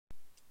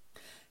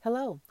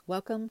Hello,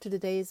 welcome to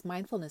today's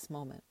mindfulness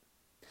moment.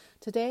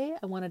 Today,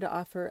 I wanted to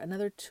offer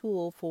another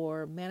tool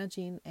for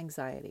managing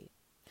anxiety.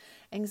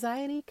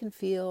 Anxiety can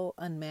feel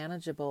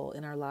unmanageable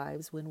in our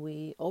lives when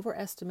we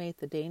overestimate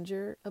the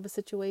danger of a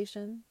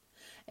situation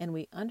and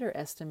we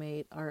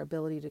underestimate our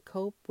ability to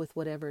cope with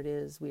whatever it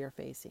is we are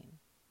facing.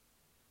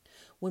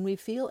 When we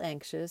feel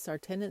anxious, our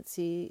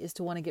tendency is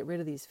to want to get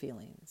rid of these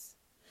feelings.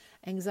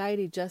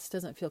 Anxiety just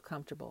doesn't feel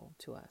comfortable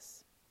to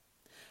us.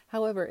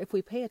 However, if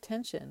we pay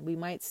attention, we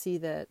might see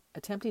that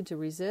attempting to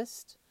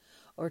resist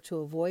or to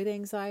avoid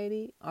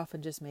anxiety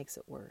often just makes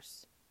it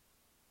worse.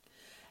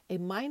 A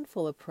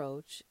mindful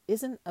approach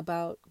isn't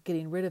about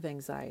getting rid of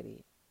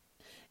anxiety.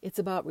 It's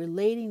about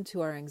relating to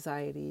our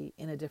anxiety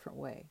in a different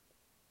way.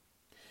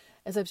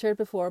 As I've shared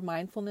before,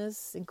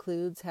 mindfulness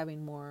includes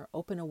having more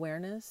open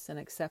awareness and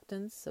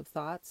acceptance of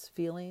thoughts,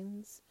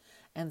 feelings,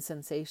 and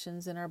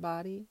sensations in our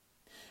body.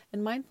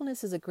 And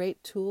mindfulness is a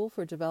great tool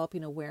for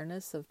developing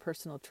awareness of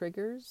personal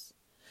triggers,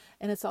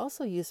 and it's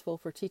also useful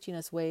for teaching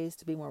us ways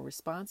to be more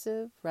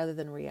responsive rather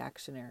than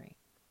reactionary.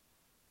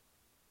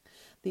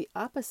 The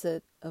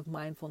opposite of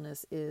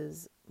mindfulness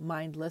is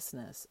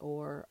mindlessness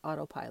or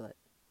autopilot.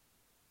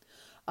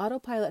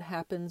 Autopilot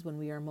happens when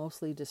we are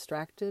mostly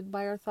distracted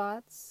by our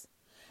thoughts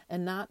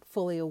and not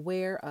fully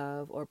aware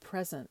of or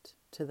present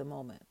to the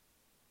moment.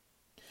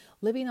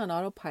 Living on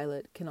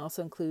autopilot can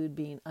also include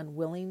being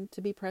unwilling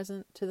to be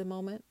present to the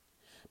moment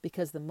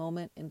because the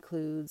moment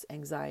includes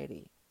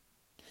anxiety,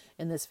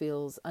 and this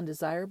feels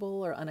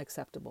undesirable or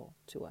unacceptable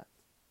to us.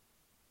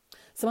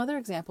 Some other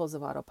examples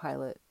of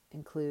autopilot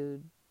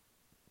include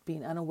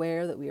being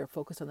unaware that we are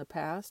focused on the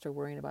past or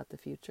worrying about the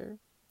future,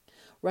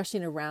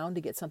 rushing around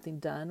to get something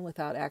done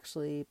without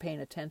actually paying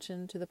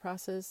attention to the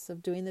process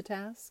of doing the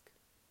task,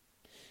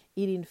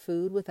 eating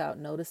food without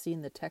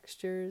noticing the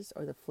textures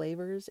or the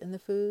flavors in the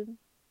food,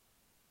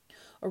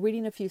 or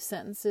reading a few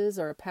sentences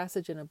or a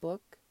passage in a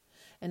book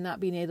and not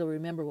being able to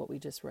remember what we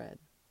just read.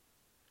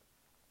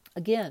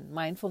 Again,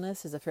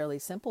 mindfulness is a fairly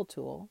simple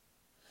tool,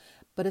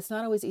 but it's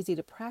not always easy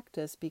to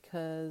practice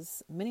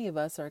because many of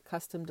us are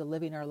accustomed to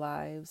living our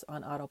lives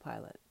on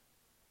autopilot.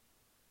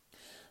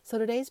 So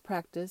today's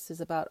practice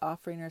is about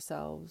offering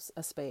ourselves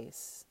a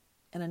space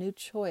and a new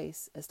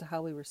choice as to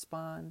how we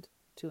respond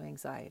to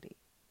anxiety.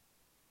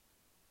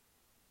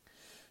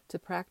 To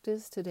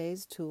practice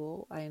today's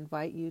tool, I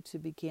invite you to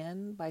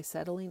begin by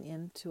settling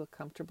into a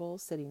comfortable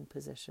sitting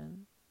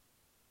position.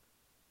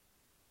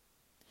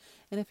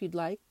 And if you'd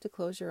like to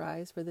close your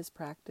eyes for this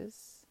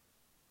practice,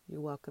 you're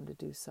welcome to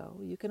do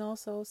so. You can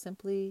also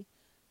simply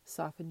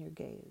soften your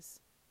gaze.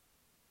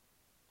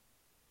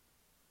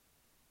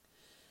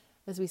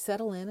 As we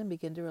settle in and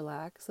begin to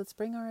relax, let's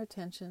bring our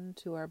attention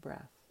to our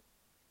breath.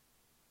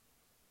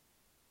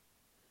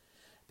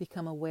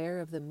 Become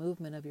aware of the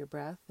movement of your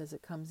breath as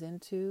it comes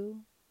into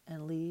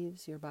and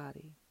leaves your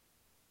body.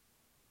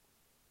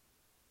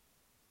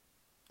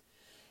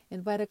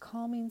 Invite a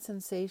calming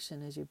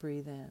sensation as you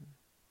breathe in,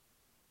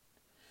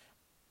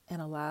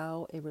 and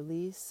allow a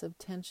release of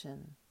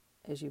tension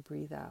as you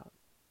breathe out.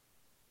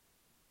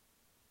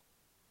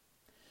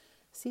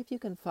 See if you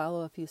can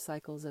follow a few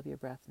cycles of your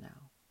breath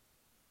now.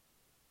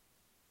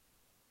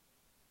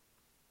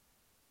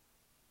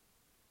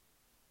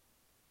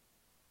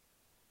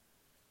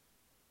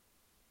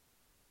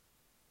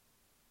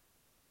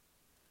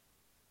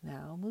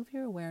 Now move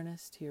your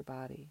awareness to your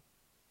body.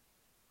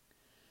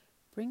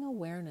 Bring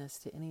awareness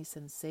to any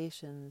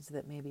sensations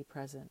that may be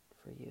present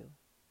for you.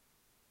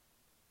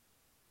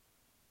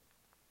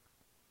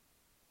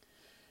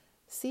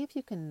 See if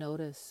you can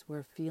notice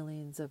where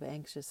feelings of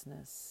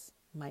anxiousness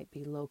might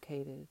be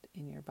located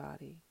in your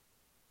body.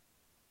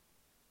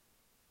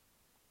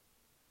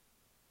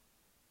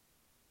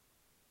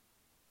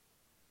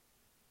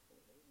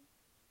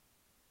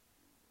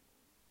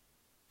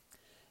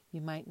 You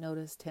might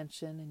notice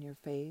tension in your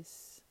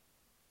face,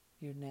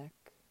 your neck,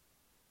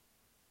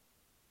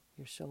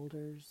 your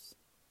shoulders,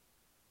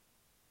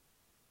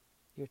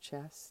 your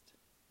chest.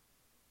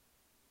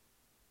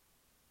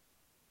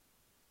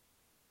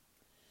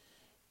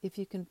 If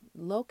you can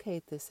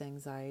locate this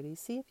anxiety,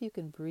 see if you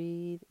can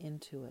breathe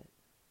into it.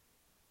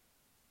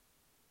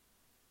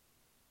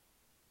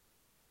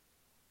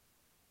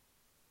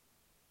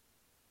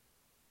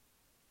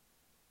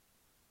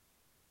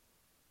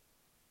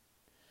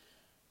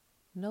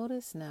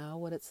 Notice now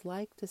what it's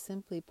like to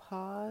simply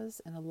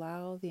pause and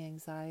allow the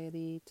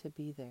anxiety to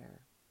be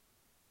there,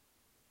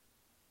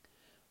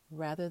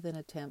 rather than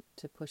attempt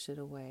to push it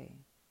away.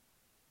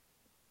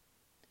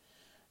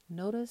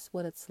 Notice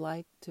what it's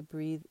like to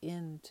breathe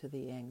into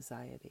the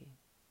anxiety.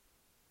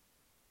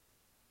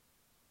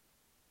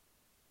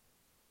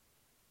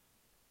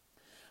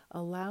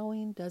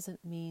 Allowing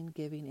doesn't mean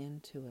giving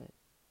into it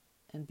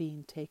and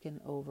being taken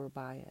over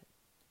by it.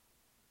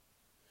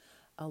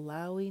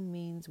 Allowing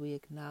means we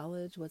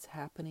acknowledge what's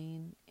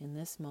happening in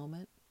this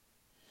moment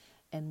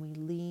and we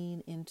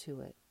lean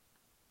into it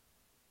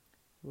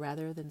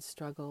rather than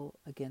struggle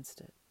against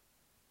it.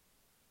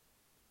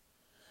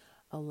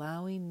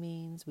 Allowing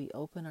means we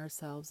open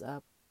ourselves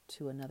up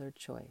to another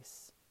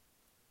choice.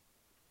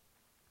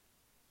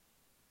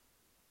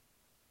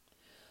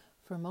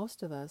 For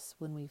most of us,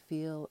 when we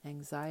feel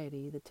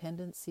anxiety, the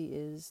tendency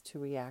is to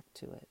react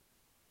to it.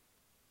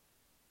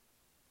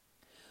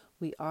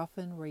 We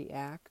often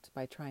react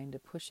by trying to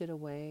push it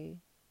away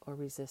or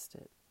resist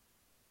it.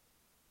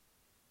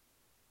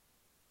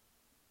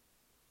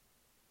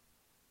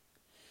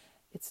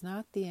 It's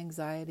not the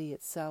anxiety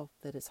itself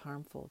that is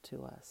harmful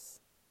to us.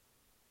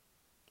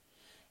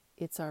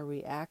 It's our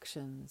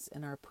reactions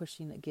and our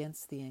pushing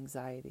against the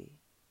anxiety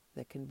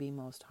that can be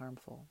most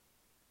harmful.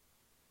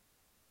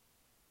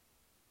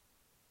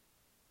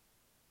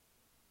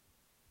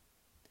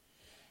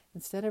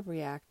 Instead of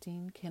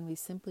reacting, can we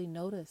simply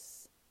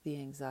notice the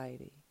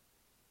anxiety?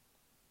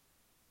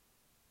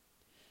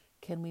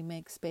 Can we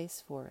make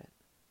space for it?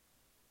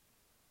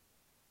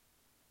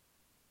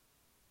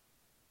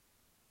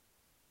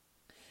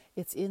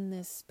 It's in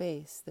this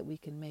space that we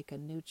can make a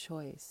new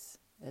choice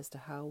as to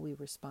how we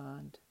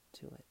respond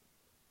to it.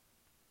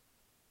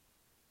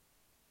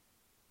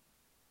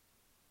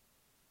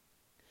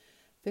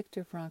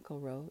 Viktor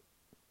Frankl wrote,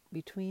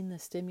 "Between the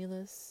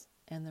stimulus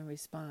and the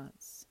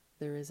response,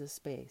 there is a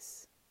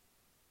space.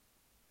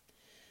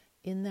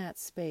 In that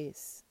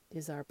space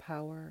is our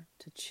power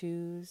to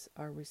choose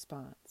our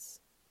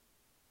response.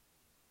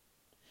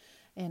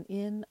 And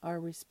in our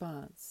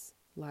response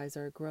lies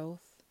our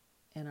growth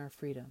and our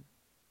freedom."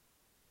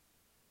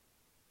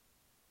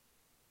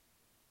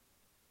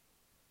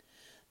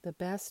 The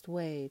best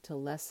way to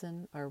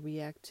lessen our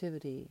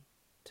reactivity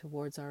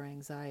towards our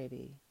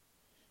anxiety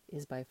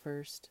is by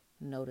first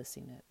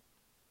noticing it.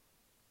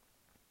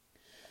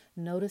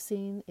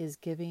 Noticing is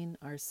giving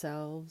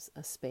ourselves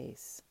a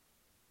space.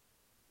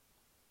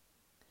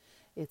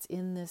 It's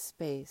in this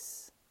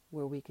space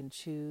where we can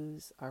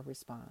choose our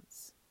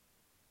response.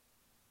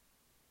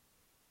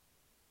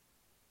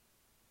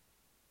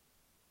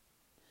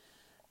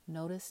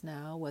 Notice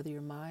now whether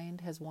your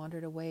mind has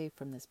wandered away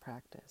from this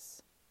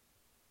practice.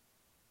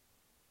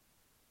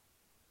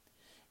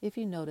 If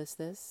you notice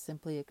this,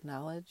 simply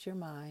acknowledge your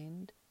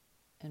mind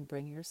and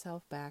bring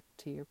yourself back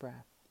to your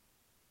breath.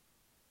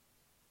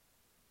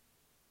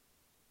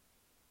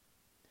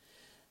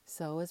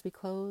 So as we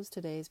close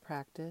today's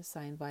practice,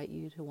 I invite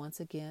you to once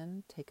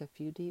again take a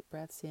few deep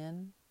breaths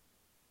in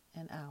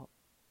and out.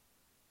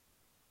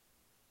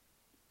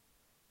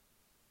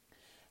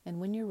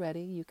 And when you're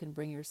ready, you can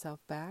bring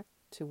yourself back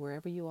to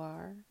wherever you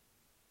are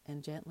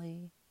and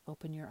gently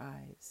open your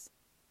eyes.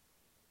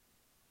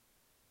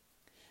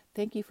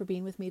 Thank you for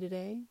being with me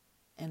today,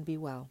 and be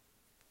well.